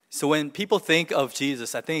So when people think of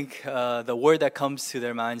Jesus, I think the word that comes to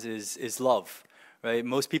their minds is love, right?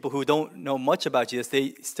 Most people who don't know much about Jesus,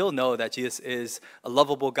 they still know that Jesus is a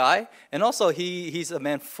lovable guy, and also he's a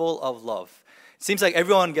man full of love. It seems like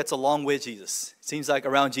everyone gets along with Jesus. It seems like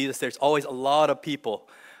around Jesus, there's always a lot of people.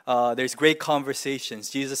 There's great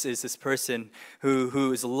conversations. Jesus is this person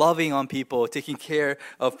who is loving on people, taking care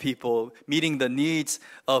of people, meeting the needs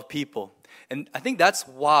of people. And I think that's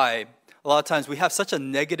why a lot of times we have such a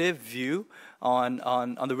negative view on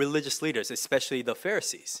the religious leaders, especially the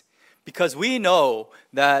Pharisees. Because we know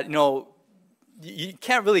that, you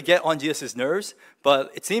can't really get on Jesus' nerves, but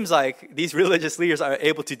it seems like these religious leaders are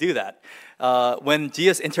able to do that. When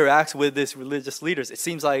Jesus interacts with these religious leaders, it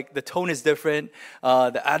seems like the tone is different,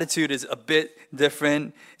 the attitude is a bit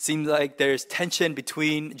different. It seems like there's tension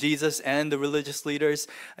between Jesus and the religious leaders.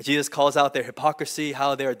 Jesus calls out their hypocrisy,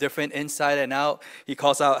 how they're different inside and out. He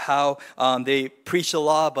calls out how they preach the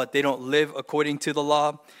law, but they don't live according to the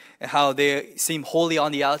law, and how they seem holy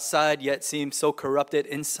on the outside, yet seem so corrupted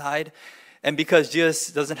inside. And because Jesus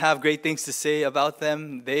doesn't have great things to say about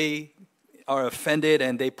them, they are offended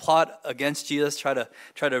and they plot against Jesus, try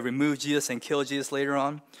to remove Jesus and kill Jesus later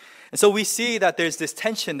on. And so we see that there's this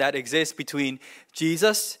tension that exists between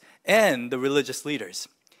Jesus and the religious leaders.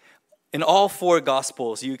 In all four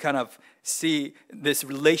Gospels, you kind of see this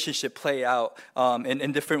relationship play out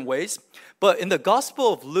in different ways. But in the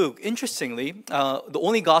Gospel of Luke, interestingly, the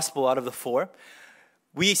only Gospel out of the four,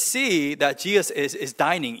 we see that Jesus is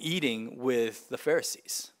eating with the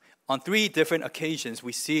Pharisees. On 3 different occasions,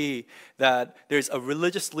 we see that there's a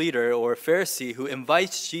religious leader or a Pharisee who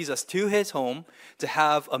invites Jesus to his home to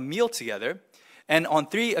have a meal together. And on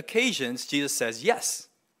 3 occasions, Jesus says yes.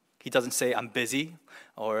 He doesn't say, I'm busy,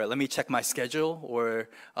 or let me check my schedule, or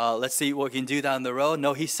let's see what we can do down the road.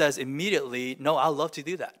 No, he says immediately, no, I'd love to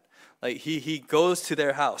do that. Like he goes to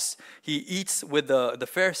their house. He eats with the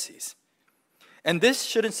Pharisees. And this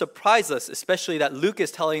shouldn't surprise us, especially that Luke is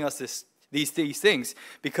telling us these things,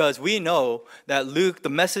 because we know that Luke, the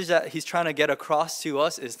message that he's trying to get across to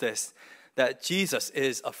us is this, that Jesus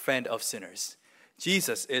is a friend of sinners.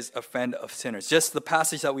 Jesus is a friend of sinners. Just the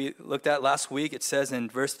passage that we looked at last week, it says in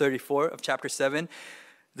verse 34 of chapter 7,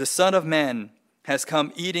 the Son of Man has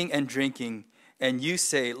come eating and drinking, and you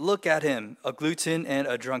say, look at him, a glutton and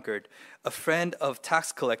a drunkard, a friend of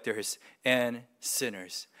tax collectors and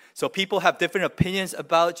sinners. So people have different opinions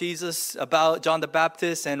about Jesus, about John the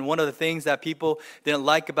Baptist, and one of the things that people didn't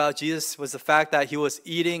like about Jesus was the fact that he was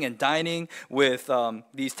eating and dining with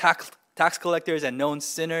these tax collectors and known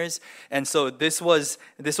sinners. And so this was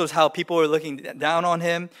how people were looking down on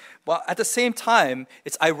him. But at the same time,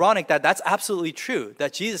 it's ironic that that's absolutely true,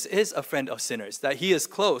 that Jesus is a friend of sinners, that he is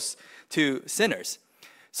close to sinners.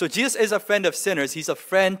 So Jesus is a friend of sinners. He's a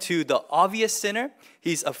friend to the obvious sinner.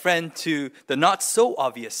 He's a friend to the not so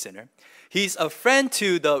obvious sinner. He's a friend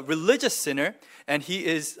to the religious sinner, and he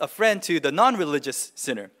is a friend to the non-religious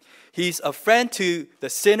sinner. He's a friend to the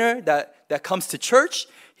sinner that comes to church.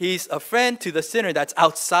 He's a friend to the sinner that's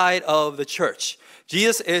outside of the church.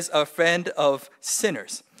 Jesus is a friend of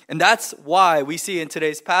sinners. And that's why we see in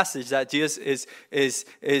today's passage that Jesus is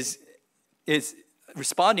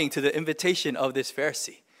responding to the invitation of this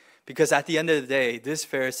Pharisee. Because at the end of the day, this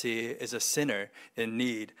Pharisee is a sinner in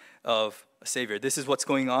need of a Savior. This is what's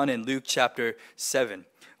going on in Luke chapter 7.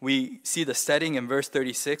 We see the setting in verse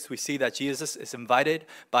 36. We see that Jesus is invited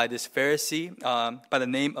by this Pharisee by the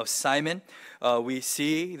name of Simon. We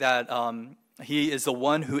see that he is the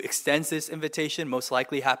one who extends this invitation, most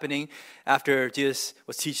likely happening after Jesus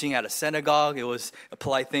was teaching at a synagogue. It was a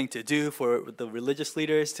polite thing to do for the religious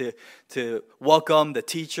leaders to welcome the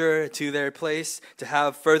teacher to their place, to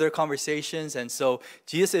have further conversations. And so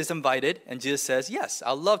Jesus is invited, and Jesus says, yes,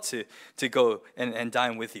 I'd love to go and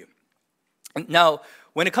dine with you. Now,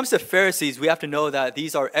 when it comes to Pharisees, we have to know that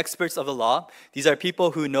these are experts of the law. These are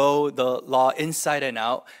people who know the law inside and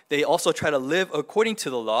out. They also try to live according to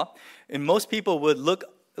the law. And most people would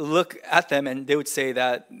look at them and they would say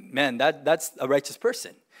that, man, that's a righteous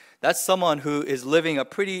person. That's someone who is living a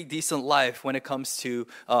pretty decent life when it comes to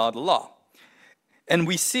the law. And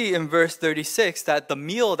we see in verse 36 that the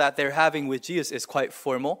meal that they're having with Jesus is quite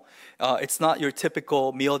formal. It's not your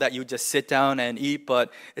typical meal that you just sit down and eat,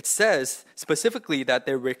 but it says specifically that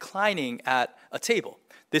they're reclining at a table.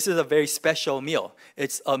 This is a very special meal.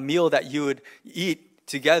 It's a meal that you would eat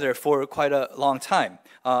together for quite a long time.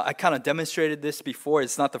 I kind of demonstrated this before.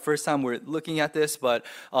 It's not the first time we're looking at this, but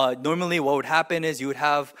normally what would happen is you would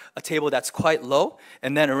have a table that's quite low,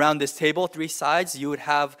 and then around this table, three sides, you would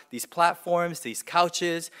have these platforms, these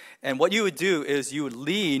couches, and what you would do is you would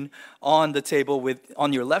lean on the table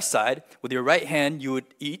on your left side. With your right hand, you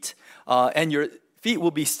would eat, and your feet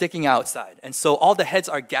will be sticking outside. And so all the heads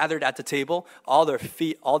are gathered at the table, all the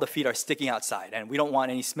feet are sticking outside, and we don't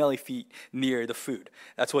want any smelly feet near the food.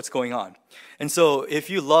 That's what's going on. And so if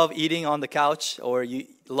you love eating on the couch, or you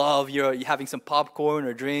love you're having some popcorn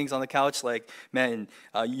or drinks on the couch, like, man,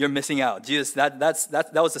 you're missing out. Jesus,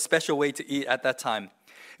 that was a special way to eat at that time.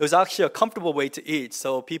 It was actually a comfortable way to eat,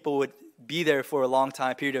 so people would be there for a long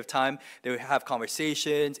period of time. They would have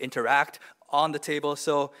conversations, interact on the table.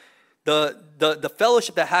 So the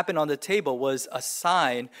fellowship that happened on the table was a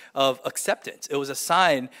sign of acceptance. It was a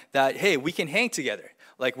sign that, hey, we can hang together.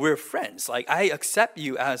 Like, we're friends. Like, I accept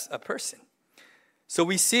you as a person. So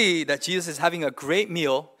we see that Jesus is having a great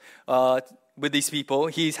meal with these people.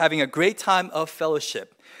 He's having a great time of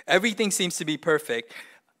fellowship. Everything seems to be perfect.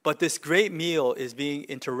 But this great meal is being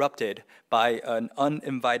interrupted by an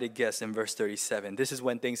uninvited guest in verse 37. This is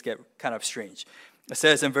when things get kind of strange. It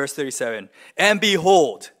says in verse 37, "And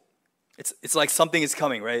behold," it's like something is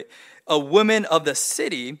coming, right? "A woman of the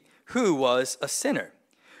city who was a sinner.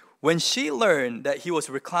 When she learned that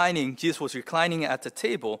Jesus was reclining at the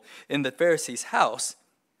table in the Pharisee's house,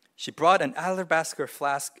 she brought an alabaster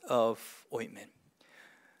flask of ointment."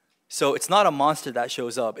 So it's not a monster that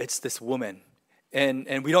shows up, it's this woman.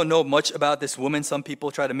 And we don't know much about this woman. Some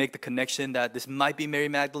people try to make the connection that this might be Mary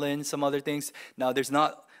Magdalene, some other things. Now, there's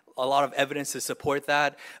not a lot of evidence to support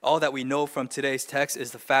that. All that we know from today's text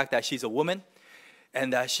is the fact that she's a woman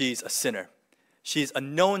and that she's a sinner. She's a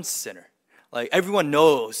known sinner. Like, everyone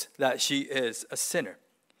knows that she is a sinner.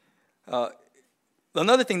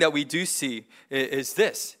 Another thing that we do see is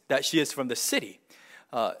this, that she is from the city.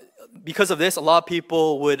 Because of this, a lot of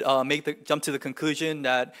people would jump to the conclusion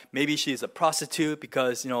that maybe she's a prostitute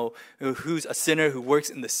because, who's a sinner who works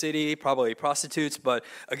in the city, probably prostitutes. But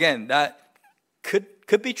again, that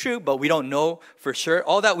could be true, but we don't know for sure.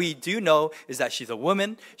 All that we do know is that she's a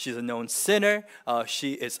woman, she's a known sinner,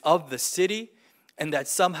 she is of the city, and that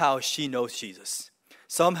somehow she knows Jesus.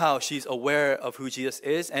 Somehow she's aware of who Jesus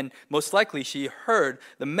is, and most likely she heard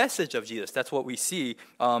the message of Jesus. That's what we see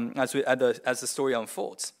as the story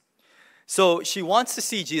unfolds. So she wants to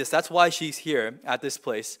see Jesus. That's why she's here at this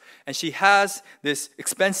place. And she has this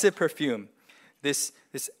expensive perfume, this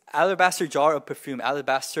alabaster jar of perfume.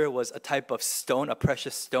 Alabaster was a type of stone, a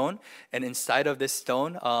precious stone. And inside of this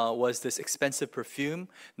stone was this expensive perfume.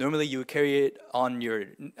 Normally you would carry it on your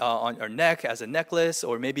neck as a necklace,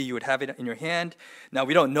 or maybe you would have it in your hand. Now,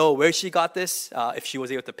 we don't know where she got this, if she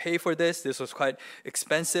was able to pay for this. This was quite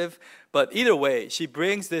expensive. But either way, she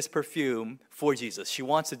brings this perfume for Jesus. She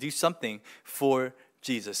wants to do something for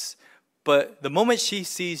Jesus. But the moment she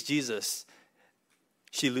sees Jesus,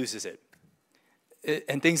 she loses it.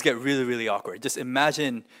 And things get really, really awkward. Just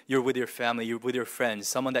imagine you're with your family, you're with your friends,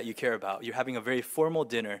 someone that you care about. You're having a very formal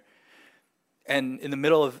dinner. And in the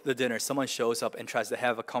middle of the dinner, someone shows up and tries to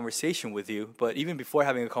have a conversation with you. But even before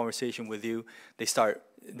having a conversation with you, they start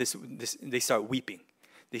weeping.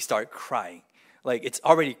 They start crying. Like, it's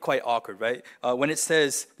already quite awkward, right? When it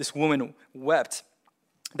says this woman wept,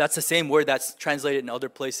 that's the same word that's translated in other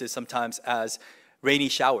places sometimes as rainy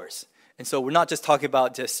showers. And so we're not just talking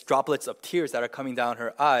about just droplets of tears that are coming down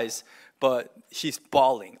her eyes, but she's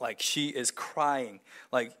bawling, like she is crying,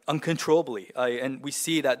 like uncontrollably. And we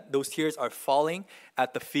see that those tears are falling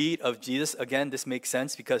at the feet of Jesus. Again, this makes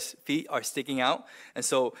sense because feet are sticking out. And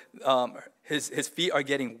so his feet are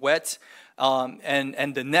getting wet.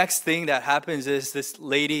 And the next thing that happens is this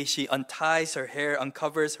lady, she unties her hair,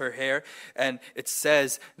 uncovers her hair, and it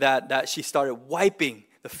says that she started wiping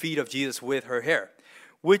the feet of Jesus with her hair,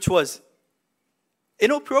 which was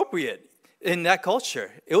inappropriate in that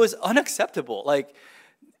culture. It was unacceptable. Like,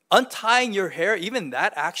 untying your hair, even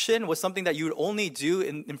that action was something that you would only do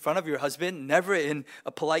in front of your husband, never in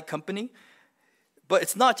a polite company. But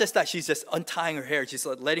it's not just that she's just untying her hair, she's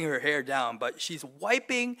letting her hair down, but she's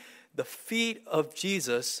wiping the feet of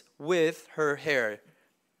Jesus with her hair.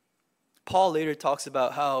 Paul later talks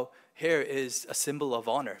about how hair is a symbol of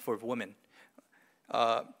honor for women.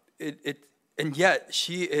 And yet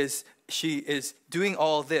she is doing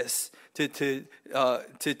all this to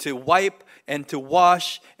wipe and to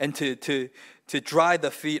wash and to dry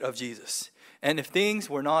the feet of Jesus. And if things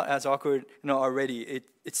were not as awkward already,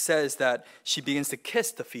 it says that she begins to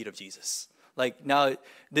kiss the feet of Jesus. Like now,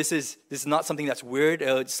 this is not something that's weird.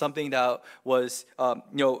 It's something that was,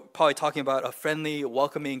 probably talking about a friendly,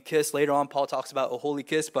 welcoming kiss. Later on, Paul talks about a holy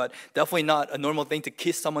kiss, but definitely not a normal thing to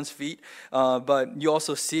kiss someone's feet. But you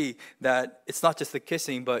also see that it's not just the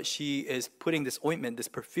kissing, but she is putting this ointment, this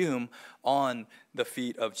perfume, on the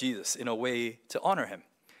feet of Jesus in a way to honor him.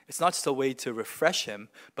 It's not just a way to refresh him,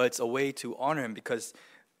 but it's a way to honor him, because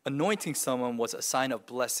anointing someone was a sign of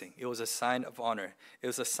blessing. It was a sign of honor. It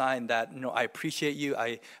was a sign that, I appreciate you,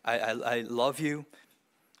 I love you.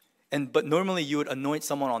 But normally you would anoint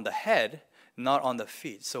someone on the head, not on the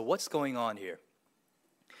feet. So what's going on here?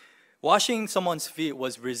 Washing someone's feet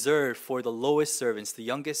was reserved for the lowest servants, the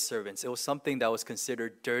youngest servants. It was something that was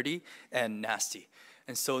considered dirty and nasty.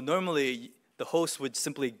 And so normally the host would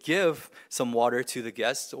simply give some water to the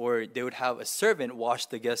guests, or they would have a servant wash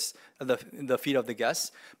the feet of the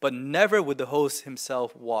guests, but never would the host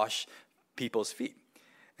himself wash people's feet.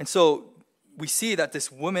 And so we see that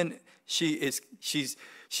this woman, she's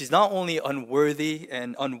not only unworthy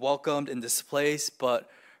and unwelcomed in this place,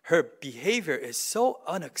 but her behavior is so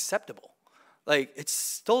unacceptable. Like,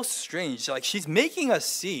 it's so strange. Like, she's making a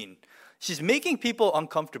scene. She's making people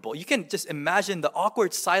uncomfortable. You can just imagine the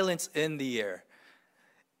awkward silence in the air.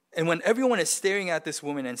 And when everyone is staring at this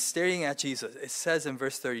woman and staring at Jesus, it says in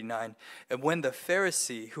verse 39, and when the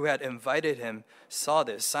Pharisee who had invited him saw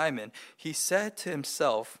this, Simon, he said to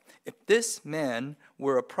himself, if this man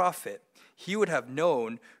were a prophet, he would have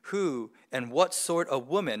known who and what sort of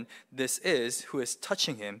woman this is who is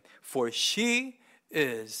touching him, for she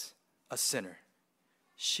is a sinner.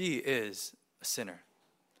 She is a sinner.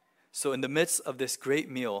 So in the midst of this great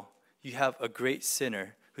meal, you have a great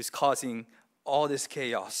sinner who's causing all this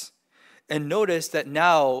chaos. And notice that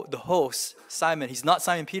now the host, Simon, he's not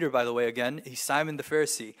Simon Peter, by the way, again. He's Simon the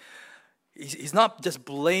Pharisee. He's not just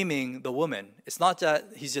blaming the woman. It's not that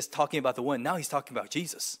he's just talking about the woman. Now he's talking about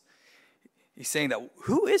Jesus. He's saying that,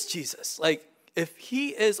 who is Jesus? Like, if he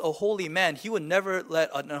is a holy man, he would never let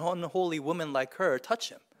an unholy woman like her touch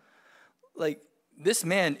him. Like, this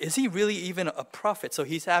man, is he really even a prophet? So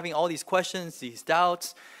he's having all these questions, these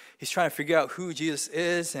doubts. He's trying to figure out who Jesus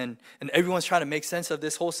is, and everyone's trying to make sense of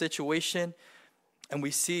this whole situation. And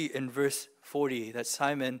we see in verse 40 that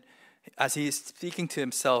Simon, as he's speaking to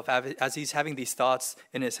himself, as he's having these thoughts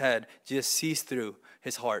in his head, Jesus sees through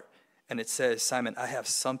his heart. And it says, Simon, I have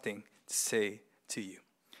something to say to you.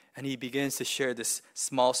 And he begins to share this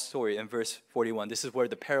small story in verse 41. This is where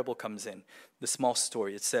the parable comes in, the small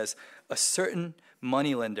story. It says, a certain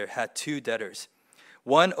moneylender had two debtors.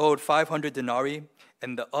 One owed 500 denarii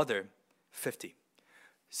and the other 50.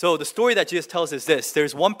 So the story that Jesus tells is this.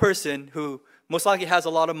 There's one person who most likely has a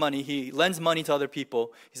lot of money. He lends money to other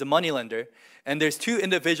people. He's a moneylender. And there's two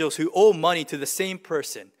individuals who owe money to the same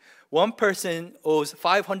person. One person owes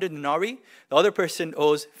 500 denarii. The other person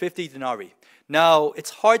owes 50 denarii. Now,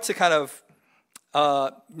 it's hard to kind of,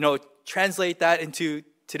 translate that into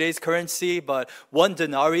today's currency, but 1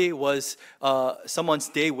 denarii was someone's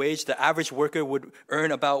day wage. The average worker would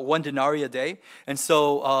earn about 1 denarii a day. And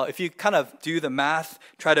so if you kind of do the math,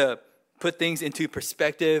 try to put things into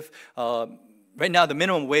perspective, right now the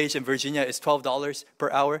minimum wage in Virginia is $12 per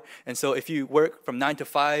hour. And so if you work from 9 to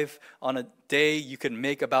 5 on a day, you can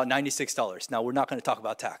make about $96. Now, we're not going to talk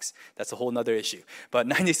about tax. That's a whole other issue. But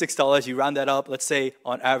 $96, you round that up. Let's say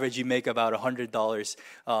on average you make about $100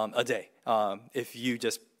 a day if you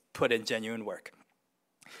just put in genuine work.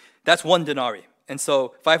 That's 1 denarii. And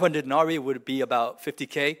so 500 denarii would be about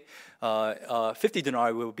 50K. 50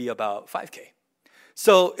 denarii would be about 5K.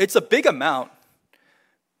 So it's a big amount,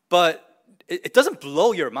 but it doesn't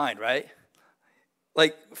blow your mind, right?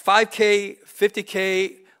 Like 5K,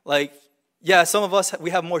 50K, like, yeah, some of us, we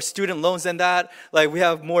have more student loans than that. Like, we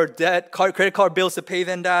have more debt, credit card bills to pay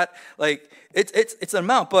than that. Like, it's an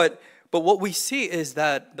amount. But what we see is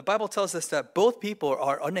that the Bible tells us that both people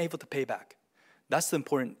are unable to pay back. That's the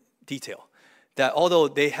important detail. That although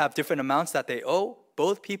they have different amounts that they owe,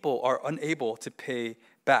 both people are unable to pay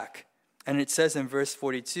back. And it says in verse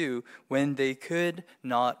 42, when they could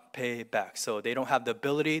not pay back. So they don't have the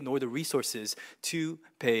ability nor the resources to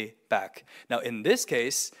pay back. Now, in this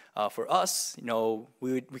case, for us,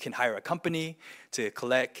 we can hire a company to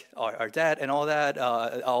collect our debt and all that,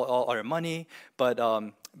 all our money. But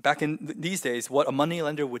back in these days, what a money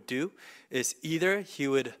lender would do is either he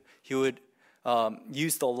would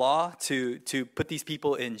use the law to put these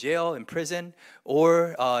people in jail, in prison,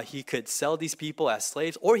 or he could sell these people as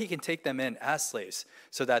slaves, or he can take them in as slaves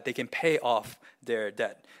so that they can pay off their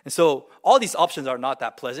debt. And so all these options are not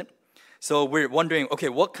that pleasant. So we're wondering, okay,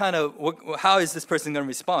 how is this person going to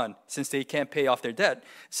respond since they can't pay off their debt? It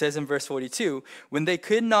says in verse 42, when they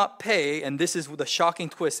could not pay, and this is the shocking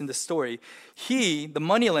twist in the story, the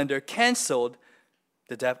moneylender, canceled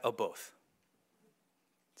the debt of both.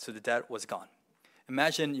 So the debt was gone.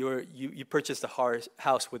 Imagine you purchased a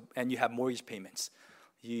house and you have mortgage payments.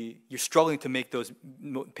 You're struggling to make those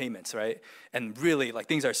payments, right? And really, like,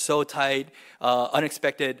 things are so tight,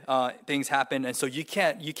 unexpected things happen, and so you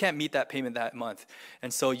can't meet that payment that month,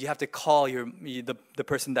 and so you have to call the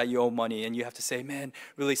person that you owe money, and you have to say, man,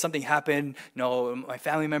 really something happened. My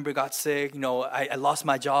family member got sick. I lost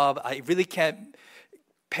my job. I really can't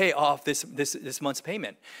pay off this month's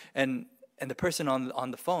payment, and the person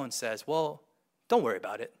on the phone says, well, don't worry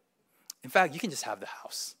about it. In fact, you can just have the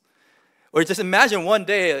house. Or just imagine one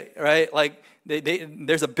day, right? Like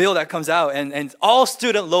there's a bill that comes out and all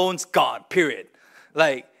student loans gone, period.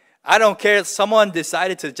 Like, I don't care if someone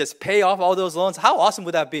decided to just pay off all those loans. How awesome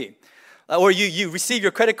would that be? Or you receive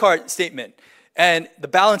your credit card statement and the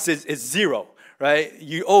balance is zero, right?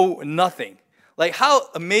 You owe nothing. Like, how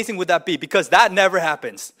amazing would that be? Because that never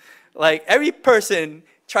happens. Like, every person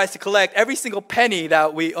tries to collect every single penny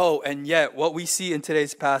that we owe, and yet what we see in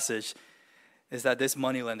today's passage is that this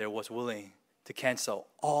moneylender was willing to cancel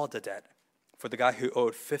all the debt for the guy who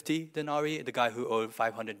owed 50 denarii, the guy who owed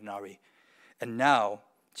 500 denarii. And now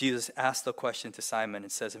Jesus asked the question to Simon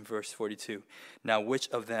and says in verse 42, now which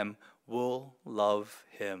of them will love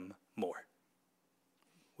him more?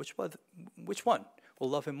 Which one will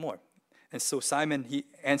love him more? And so Simon, he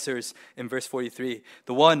answers in verse 43,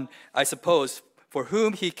 the one, I suppose, for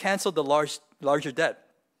whom he canceled the larger debt.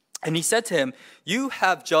 And he said to him, you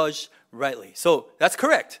have judged rightly. So that's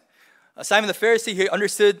correct. Simon the Pharisee, he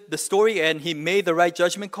understood the story and he made the right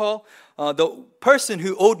judgment call. The person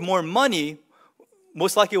who owed more money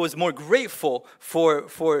most likely was more grateful for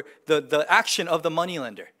the action of the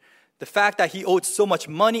moneylender. The fact that he owed so much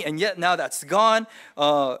money and yet now that's gone,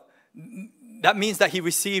 that means that he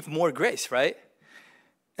received more grace, right?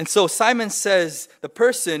 And so Simon says the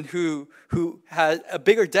person who had a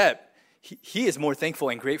bigger debt, he is more thankful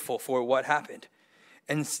and grateful for what happened.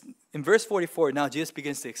 And in verse 44, now Jesus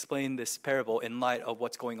begins to explain this parable in light of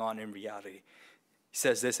what's going on in reality. He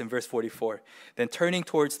says this in verse 44. Then turning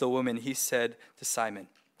towards the woman, he said to Simon,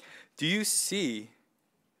 do you see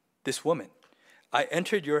this woman? I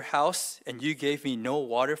entered your house and you gave me no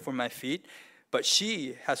water for my feet, but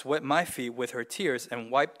she has wet my feet with her tears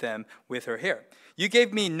and wiped them with her hair. You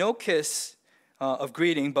gave me no kiss of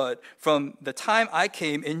greeting, but from the time I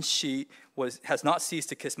came in, she has not ceased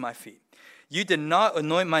to kiss my feet. You did not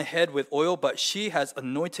anoint my head with oil, but she has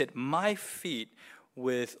anointed my feet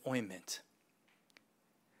with ointment.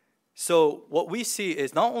 So what we see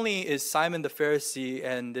is not only is Simon the Pharisee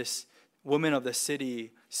and this woman of the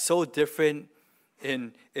city so different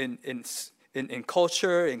in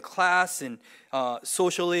culture, in class, in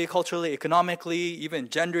socially, culturally, economically, even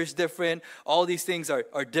gender is different. All these things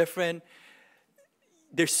are different.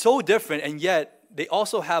 They're so different, and yet they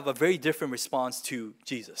also have a very different response to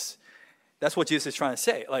Jesus. That's what Jesus is trying to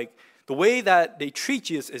say. Like, the way that they treat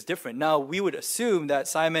Jesus is different. Now, we would assume that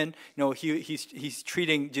Simon, he's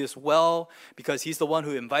treating Jesus well because he's the one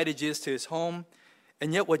who invited Jesus to his home.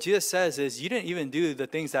 And yet what Jesus says is, you didn't even do the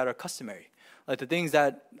things that are customary, like the things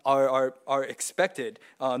that are expected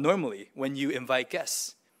normally when you invite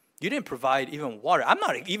guests. You didn't provide even water. I'm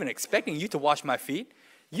not even expecting you to wash my feet.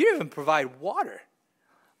 You didn't even provide water.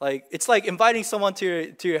 Like, it's like inviting someone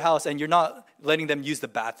to your house and you're not letting them use the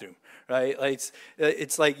bathroom, right? Like,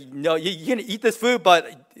 it's like, no, you're gonna eat this food,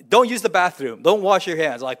 but don't use the bathroom. Don't wash your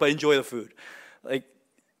hands, but enjoy the food. Like,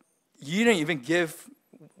 you didn't even give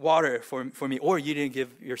water for me, or you didn't give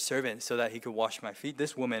your servant so that he could wash my feet.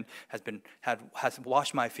 This woman has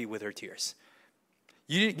washed my feet with her tears.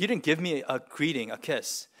 You didn't give me a greeting, a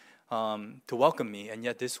kiss, to welcome me, and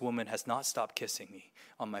yet this woman has not stopped kissing me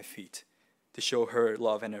on my feet to show her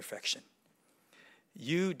love and affection.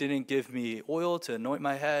 You didn't give me oil to anoint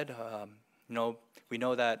my head. We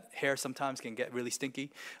know that hair sometimes can get really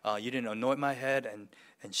stinky. You didn't anoint my head,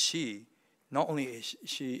 and she, not only is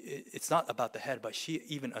it's not about the head, but she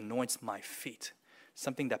even anoints my feet,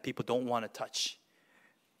 something that people don't want to touch.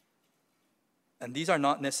 And these are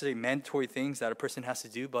not necessarily mandatory things that a person has to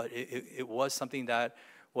do, but it was something that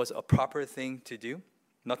was a proper thing to do,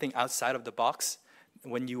 nothing outside of the box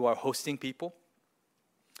when you are hosting people.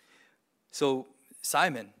 So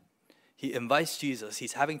Simon, he invites Jesus,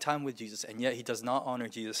 he's having time with Jesus, and yet he does not honor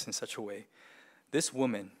Jesus in such a way. This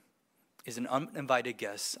woman is an uninvited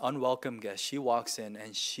guest, unwelcome guest. She walks in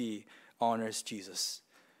and she honors Jesus.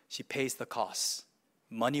 She pays the cost,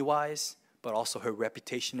 money-wise, but also her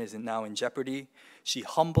reputation is now in jeopardy. She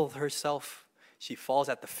humbled herself. She falls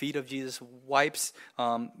at the feet of Jesus, wipes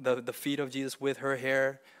the feet of Jesus with her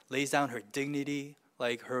hair, lays down her dignity,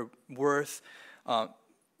 like her worth.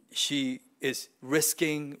 She is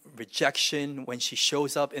risking rejection when she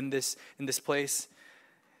shows up in this place.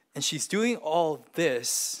 And she's doing all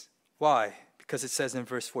this. Why? Because it says in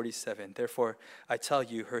verse 47, therefore I tell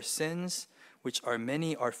you, her sins, which are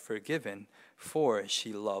many, are forgiven, for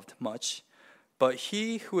she loved much. But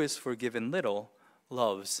he who is forgiven little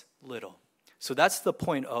loves little. So that's the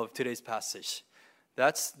point of today's passage.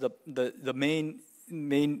 That's the main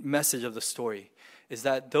message of the story, is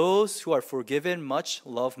that those who are forgiven much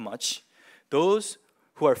love much. Those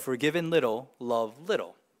who are forgiven little love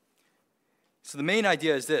little. So the main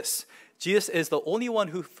idea is this: Jesus is the only one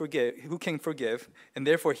who can forgive, and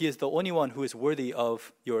therefore he is the only one who is worthy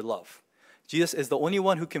of your love. Jesus is the only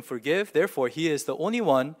one who can forgive, therefore he is the only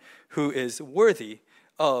one who is worthy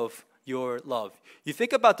of your love. You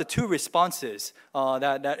think about the two responses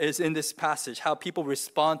that is in this passage, how people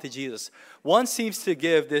respond to Jesus. One seems to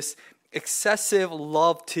give this excessive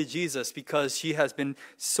love to Jesus because he has been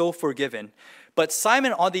so forgiven. But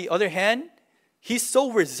Simon, on the other hand, he's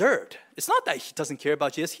so reserved. It's not that he doesn't care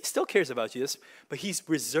about Jesus. He still cares about Jesus, but he's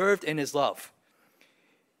reserved in his love.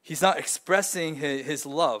 He's not expressing his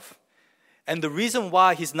love. And the reason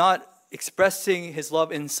why he's not expressing his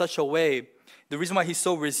love in such a way, the reason why he's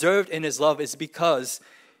so reserved in his love is because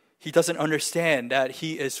he doesn't understand that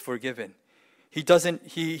he is forgiven. He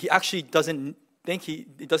actually doesn't think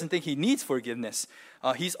he needs forgiveness.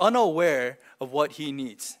 He's unaware of what he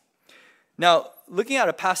needs. Now, looking at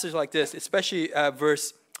a passage like this, especially at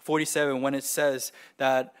verse 47, when it says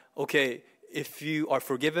that, okay, if you are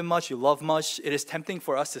forgiven much, you love much, it is tempting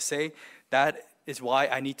for us to say that is why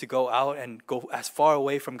I need to go out and go as far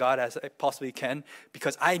away from God as I possibly can,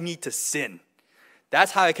 because I need to sin.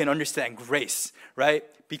 That's how I can understand grace, right?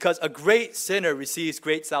 Because a great sinner receives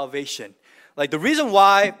great salvation. Like, the reason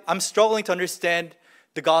why I'm struggling to understand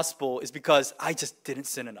the gospel is because I just didn't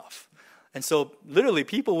sin enough. And so literally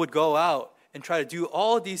people would go out and try to do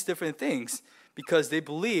all these different things because they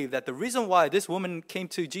believe that the reason why this woman came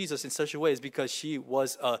to Jesus in such a way is because she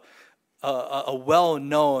was a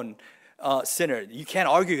well-known sinner. You can't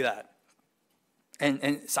argue that.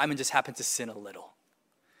 And Simon just happened to sin a little.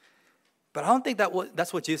 But I don't think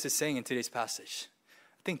that's what Jesus is saying in today's passage.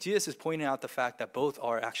 I think Jesus is pointing out the fact that both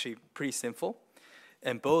are actually pretty sinful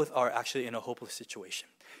and both are actually in a hopeless situation.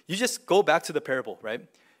 You just go back to the parable, right?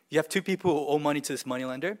 You have two people who owe money to this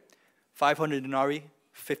moneylender, 500 denarii,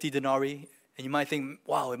 50 denarii, and you might think,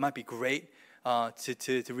 wow, it might be great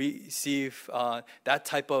to receive that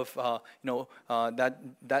type of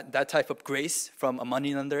that type of grace from a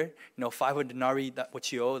moneylender. 500 denarii, that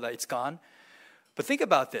what you owe, that it's gone. But think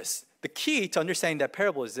about this. The key to understanding that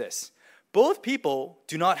parable is this: both people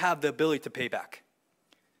do not have the ability to pay back.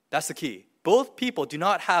 That's the key. Both people do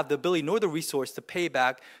not have the ability nor the resource to pay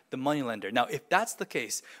back the moneylender. Now, if that's the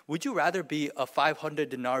case, would you rather be a 500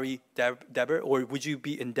 denarii debtor, or would you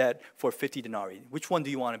be in debt for 50 denarii? Which one do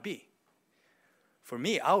you want to be? For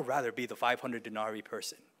me, I would rather be the 500 denarii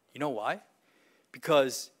person. You know why?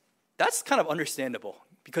 Because that's kind of understandable.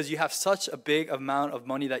 Because you have such a big amount of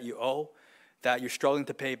money that you owe that you're struggling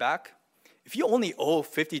to pay back. If you only owe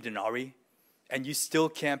 50 denarii and you still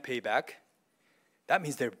can't pay back, that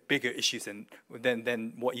means there are bigger issues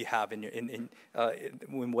than what you have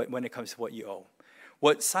when it comes to what you owe.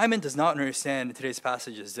 What Simon does not understand in today's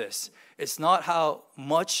passage is this: it's not how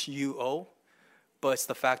much you owe, but it's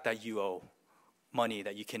the fact that you owe money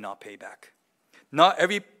that you cannot pay back. Not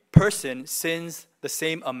every person sins the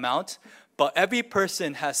same amount, but every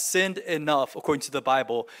person has sinned enough, according to the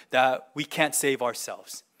Bible, that we can't save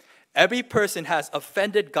ourselves. Every person has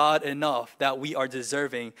offended God enough that we are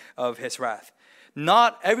deserving of his wrath.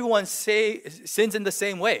 Not everyone sins in the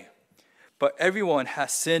same way, but everyone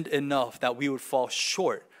has sinned enough that we would fall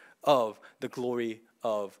short of the glory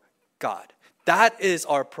of God. That is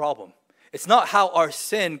our problem. It's not how our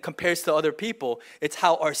sin compares to other people. It's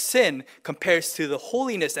how our sin compares to the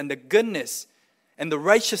holiness and the goodness and the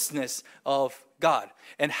righteousness of God.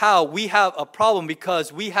 And how we have a problem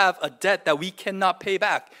because we have a debt that we cannot pay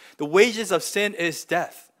back. The wages of sin is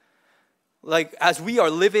death. Like, as we are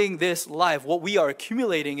living this life, what we are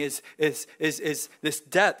accumulating is this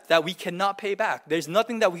debt that we cannot pay back. There's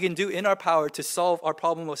nothing that we can do in our power to solve our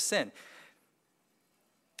problem of sin.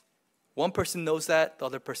 One person knows that, the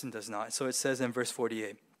other person does not. So it says in verse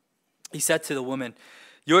 48, he said to the woman,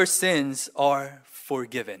 "Your sins are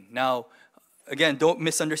forgiven." Now, Again, don't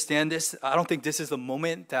misunderstand this. I don't think this is the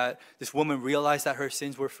moment that this woman realized that her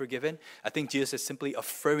sins were forgiven. I think Jesus is simply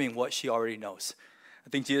affirming what she already knows. I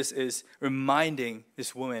think Jesus is reminding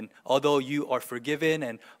this woman, although you are forgiven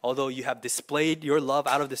and although you have displayed your love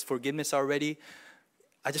out of this forgiveness already,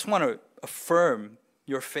 I just want to affirm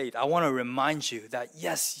your faith. I want to remind you that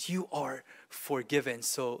yes, you are forgiven.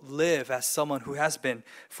 So live as someone who has been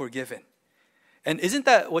forgiven. And isn't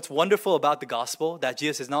that what's wonderful about the gospel? That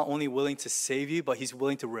Jesus is not only willing to save you, but he's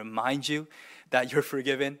willing to remind you that you're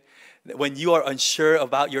forgiven. When you are unsure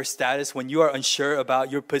about your status, when you are unsure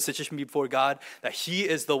about your position before God, that he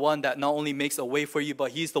is the one that not only makes a way for you,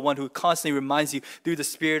 but he's the one who constantly reminds you through the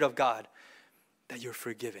Spirit of God that you're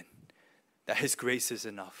forgiven, that his grace is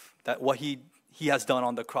enough, that what he has done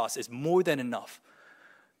on the cross is more than enough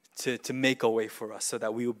to make a way for us so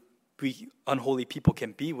that we unholy people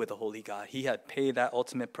can be with the holy God. He had paid that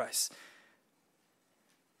ultimate price.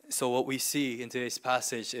 So what we see in today's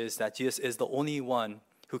passage is that Jesus is the only one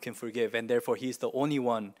who can forgive, and therefore he's the only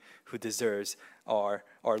one who deserves our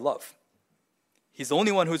love. He's the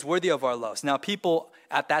only one who's worthy of our loves. Now, people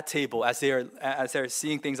at that table, as they're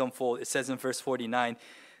seeing things unfold, it says in verse 49,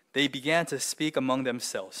 they began to speak among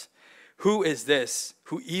themselves. Who is this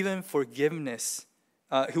who even forgives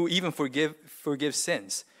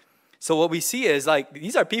sins? So what we see is like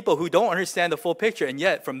these are people who don't understand the full picture, and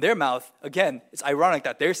yet from their mouth, again, it's ironic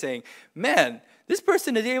that they're saying, "Man, this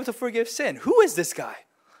person is able to forgive sin. Who is this guy?"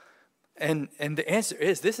 And the answer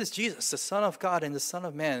is, this is Jesus, the Son of God and the Son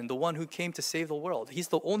of Man, the one who came to save the world. He's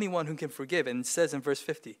the only one who can forgive. And it says in verse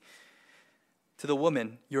 50, to the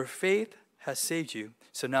woman, your faith has saved you,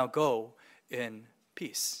 so now go in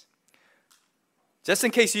peace. Just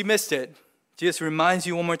in case you missed it, Jesus reminds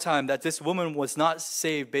you one more time that this woman was not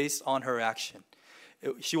saved based on her action.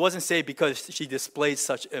 She wasn't saved because she displayed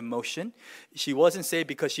such emotion. She wasn't saved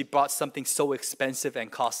because she brought something so expensive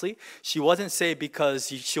and costly. She wasn't saved because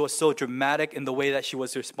she was so dramatic in the way that she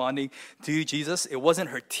was responding to Jesus. It wasn't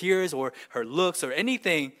her tears or her looks or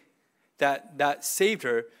anything that saved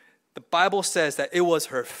her. The Bible says that it was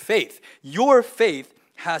her faith. Your faith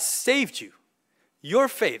has saved you. Your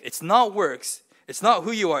faith. It's not works. It's not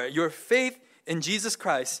who you are. Your faith in Jesus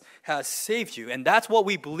Christ has saved you. And that's what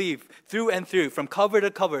we believe through and through, from cover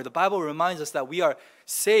to cover. The Bible reminds us that we are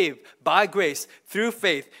saved by grace through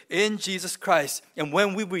faith in Jesus Christ. And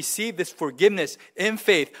when we receive this forgiveness in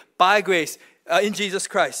faith by grace in Jesus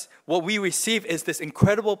Christ, what we receive is this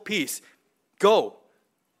incredible peace. Go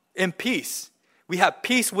in peace. We have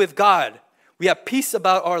peace with God. We have peace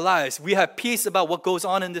about our lives. We have peace about what goes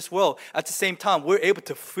on in this world. At the same time, we're able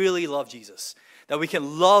to freely love Jesus. That we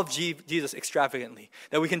can love Jesus extravagantly.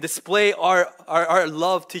 That we can display our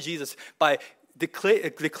love to Jesus by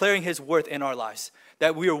declaring his worth in our lives.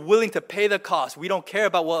 That we are willing to pay the cost. We don't care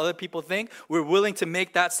about what other people think. We're willing to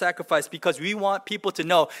make that sacrifice because we want people to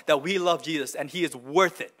know that we love Jesus and he is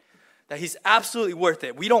worth it. That he's absolutely worth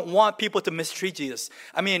it. We don't want people to mistreat Jesus.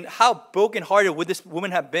 I mean, how brokenhearted would this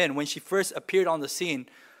woman have been when she first appeared on the scene?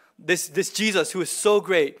 This Jesus who is so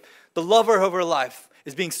great, the lover of her life,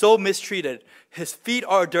 is being so mistreated. His feet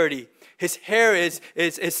are dirty. His hair is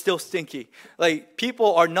still stinky. Like,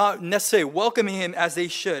 people are not necessarily welcoming him as they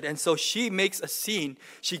should. And so she makes a scene.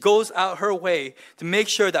 She goes out her way to make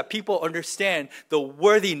sure that people understand the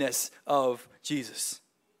worthiness of Jesus.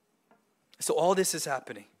 So all this is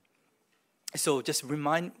happening. So just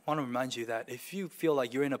want to remind you that if you feel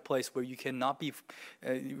like you're in a place where you cannot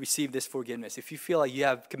receive this forgiveness, if you feel like you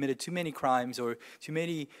have committed too many crimes or too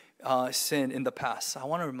many sin in the past, I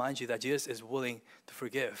want to remind you that Jesus is willing to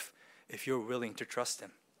forgive if you're willing to trust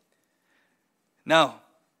him. Now,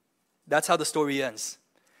 that's how the story ends.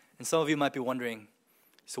 And some of you might be wondering,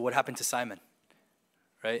 so what happened to Simon?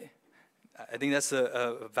 Right? I think that's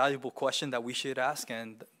a valuable question that we should ask,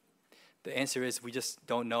 and the answer is we just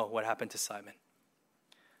don't know what happened to Simon.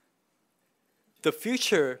 The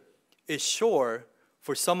future is sure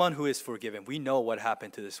for someone who is forgiven. We know what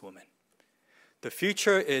happened to this woman. The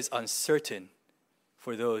future is uncertain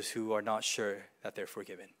for those who are not sure that they're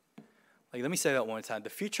forgiven. Let me say that one time.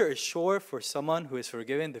 The future is sure for someone who is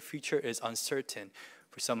forgiven. The future is uncertain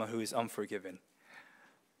for someone who is unforgiven.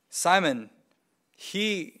 Simon,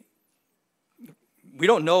 we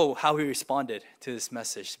don't know how he responded to this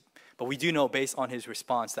message. But we do know, based on his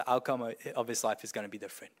response, the outcome of his life is going to be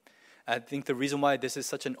different. I think the reason why this is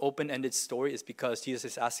such an open-ended story is because Jesus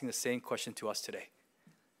is asking the same question to us today.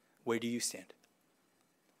 Where do you stand?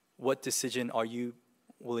 What decision are you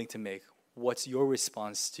willing to make? What's your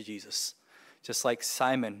response to Jesus? Just like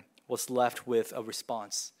Simon was left with a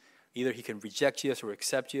response. Either he can reject Jesus or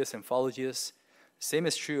accept Jesus and follow Jesus. The same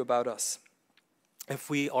is true about us. if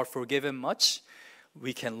we are forgiven much,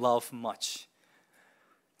 we can love much.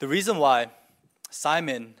 The reason why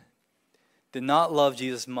Simon did not love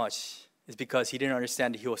Jesus much is because he didn't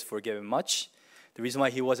understand that he was forgiven much. The reason why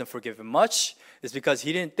he wasn't forgiven much is because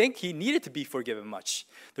he didn't think he needed to be forgiven much.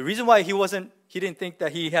 The reason why he didn't think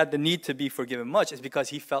that he had the need to be forgiven much is because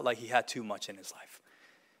he felt like he had too much in his life.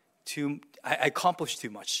 I accomplished too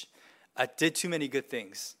much. I did too many good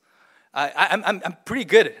things. I'm pretty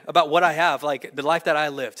good about what I have, like the life that I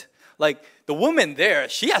lived. Like the woman there,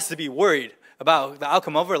 she has to be worried about the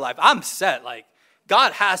outcome of her life. I'm set. Like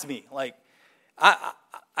God has me. Like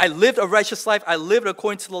I lived a righteous life. I lived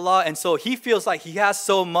according to the law. And so he feels like he has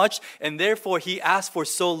so much, and therefore he asks for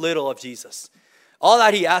so little of Jesus. All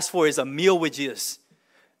that he asks for is a meal with Jesus.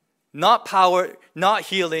 Not power, not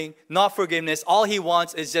healing, not forgiveness. All he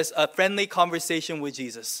wants is just a friendly conversation with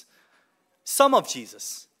Jesus. Some of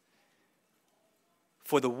Jesus.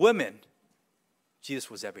 For the woman, Jesus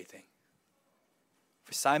was everything.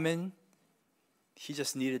 For Simon, he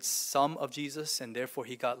just needed some of Jesus, and therefore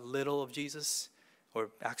he got little of Jesus, or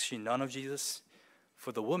actually none of Jesus.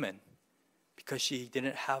 For the woman, because she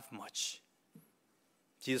didn't have much,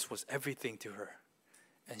 Jesus was everything to her.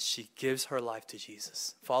 And she gives her life to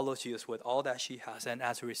Jesus, follows Jesus with all that she has. And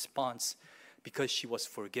as a response, because she was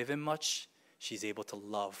forgiven much, she's able to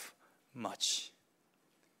love much.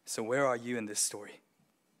 So where are you in this story?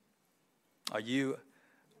 Are you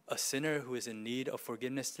a sinner who is in need of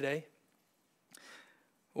forgiveness today?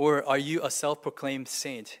 Or are you a self-proclaimed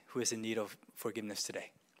saint who is in need of forgiveness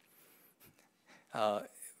today?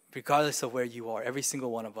 Regardless of where you are, every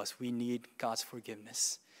single one of us, we need God's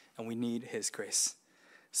forgiveness and we need His grace.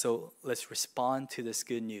 So let's respond to this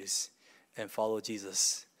good news and follow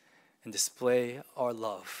Jesus and display our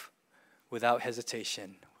love without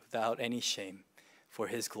hesitation, without any shame, for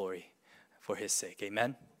His glory, for His sake.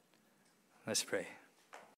 Amen? Let's pray.